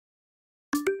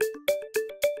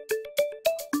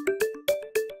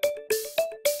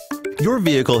Your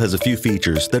vehicle has a few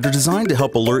features that are designed to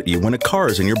help alert you when a car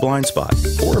is in your blind spot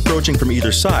or approaching from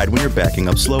either side when you're backing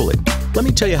up slowly. Let me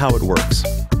tell you how it works.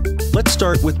 Let's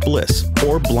start with BLIS,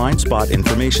 or Blind Spot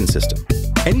Information System.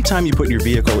 Anytime you put your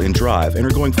vehicle in drive and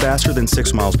are going faster than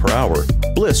 6 miles per hour,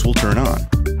 BLIS will turn on.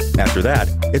 After that,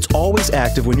 it's always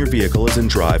active when your vehicle is in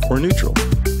drive or neutral.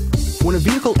 When a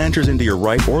vehicle enters into your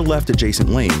right or left adjacent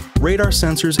lane, radar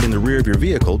sensors in the rear of your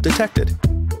vehicle detect it.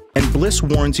 And BLIS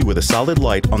warns you with a solid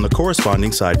light on the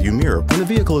corresponding side view mirror when the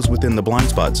vehicle is within the blind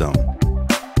spot zone.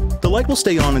 The light will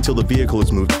stay on until the vehicle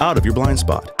is moved out of your blind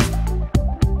spot.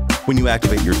 When you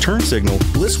activate your turn signal,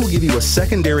 BLIS will give you a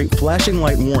secondary flashing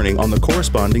light warning on the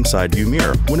corresponding side view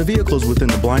mirror when a vehicle is within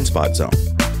the blind spot zone.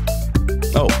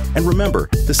 Oh, and remember,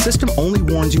 the system only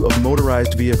warns you of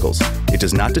motorized vehicles. It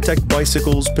does not detect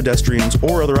bicycles, pedestrians,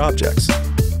 or other objects.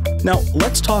 Now,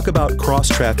 let's talk about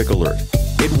cross-traffic alert.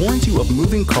 It warns you of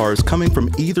moving cars coming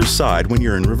from either side when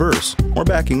you're in reverse or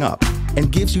backing up,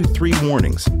 and gives you 3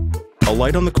 warnings: a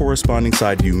light on the corresponding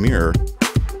side view mirror,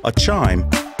 a chime,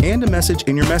 and a message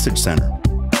in your message center.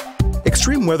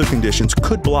 Extreme weather conditions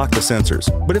could block the sensors,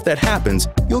 but if that happens,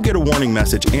 you'll get a warning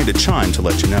message and a chime to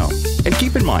let you know. And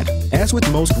keep in mind, as with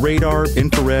most radar,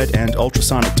 infrared, and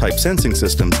ultrasonic type sensing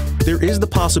systems, there is the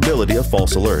possibility of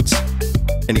false alerts.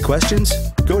 Any questions?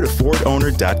 Go to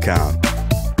FordOwner.com.